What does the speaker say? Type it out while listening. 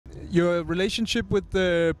Your relationship with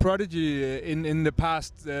the Prodigy in the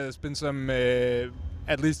past, there's been some,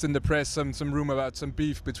 at least in the press, some rumor about some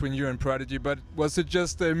beef between you and Prodigy. But was it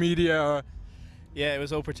just the media? Or? Yeah, it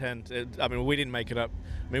was all pretend. I mean, we didn't make it up.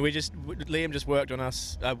 I mean, Liam just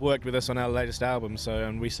worked with us on our latest album,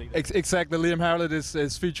 and we see. Exactly, Liam Howlett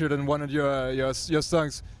is featured in one of your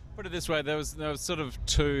songs. Put it this way, there was sort of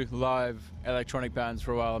two live electronic bands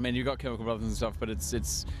for a while. I mean, you got Chemical Brothers and stuff, but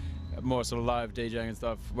it's more sort of live DJing and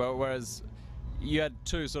stuff. Whereas you had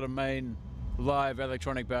two sort of main live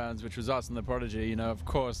electronic bands, which was us and the Prodigy. You know, of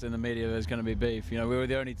course, in the media there's going to be beef. You know, we were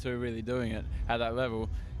the only two really doing it at that level.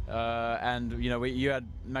 And you know, you had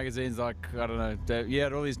magazines like, I don't know, you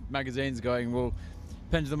had all these magazines going, well,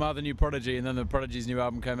 Pendulum are the new Prodigy, and then the Prodigy's new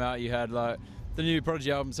album came out. You had like the new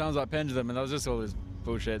Prodigy album sounds like Pendulum, and that was just all this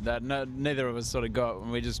bullshit that neither of us sort of got.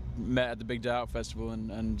 And we just met at the Big Day Out Festival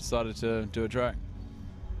and decided to do a track.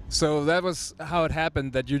 So that was how it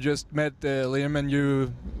happened, that you just met Liam and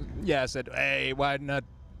you, said, hey, why not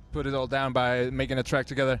put it all down by making a track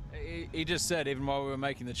together? He just said, even while we were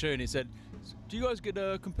making the tune, he said, do you guys get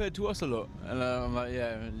compared to us a lot? And I'm like,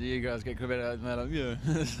 yeah, you guys get compared to us? And they're like,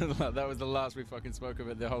 yeah. That was the last we fucking spoke of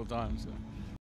it the whole time. So.